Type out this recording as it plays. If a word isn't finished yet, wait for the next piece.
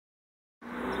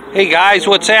Hey guys,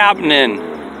 what's happening?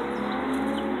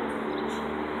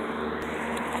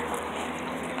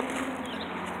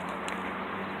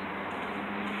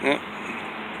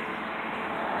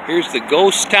 Here's the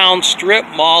Ghost Town Strip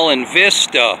Mall in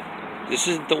Vista. This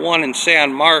isn't the one in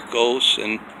San Marcos,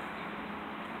 and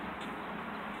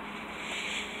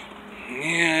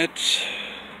yeah, it's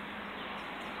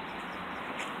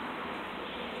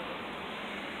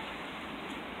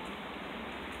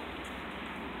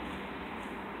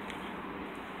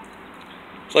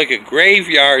like a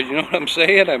graveyard, you know what I'm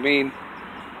saying? I mean,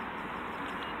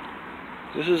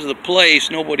 this is the place,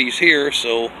 nobody's here,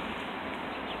 so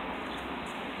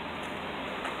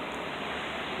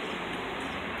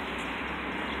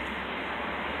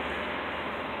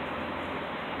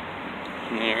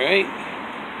alright.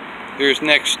 Here's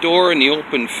next door in the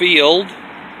open field.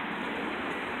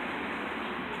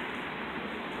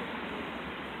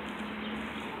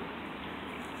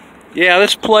 Yeah,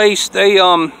 this place, they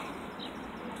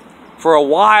for a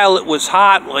while it was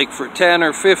hot, like for 10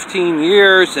 or 15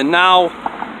 years, and now,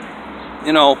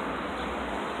 you know,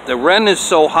 the rent is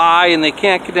so high and they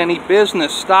can't get any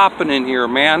business stopping in here,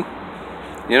 man.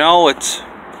 You know, it's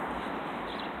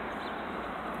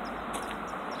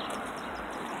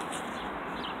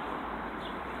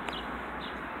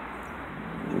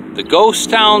the Ghost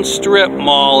Town Strip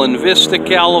Mall in Vista,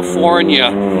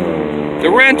 California. The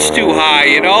rent's too high,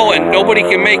 you know, and nobody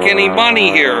can make any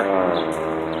money here.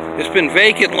 It's been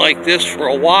vacant like this for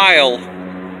a while.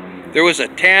 There was a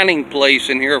tanning place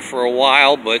in here for a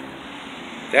while, but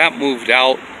that moved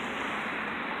out.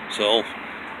 So,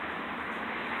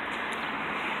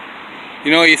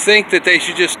 you know, you think that they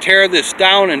should just tear this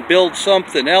down and build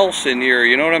something else in here,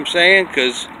 you know what I'm saying?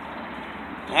 Because,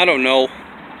 I don't know.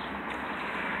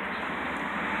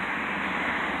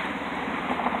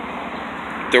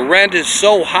 The rent is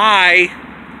so high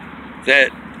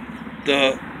that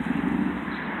the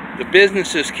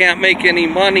businesses can't make any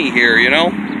money here, you know?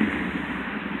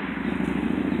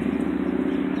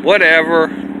 Whatever.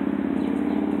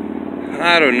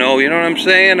 I don't know, you know what I'm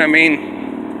saying? I mean,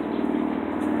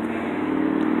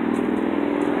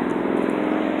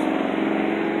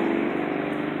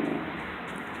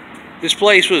 this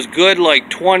place was good like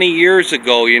 20 years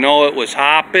ago, you know? It was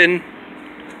hopping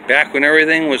back when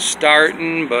everything was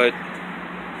starting, but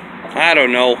I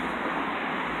don't know.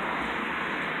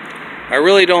 I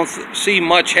really don't see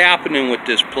much happening with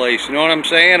this place, you know what I'm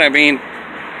saying? I mean,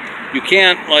 you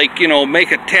can't, like, you know,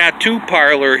 make a tattoo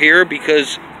parlor here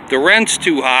because the rent's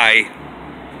too high.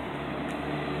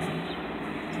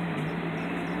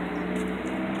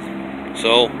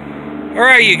 So,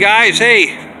 alright you guys,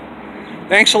 hey,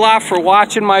 thanks a lot for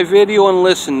watching my video and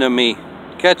listening to me.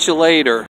 Catch you later.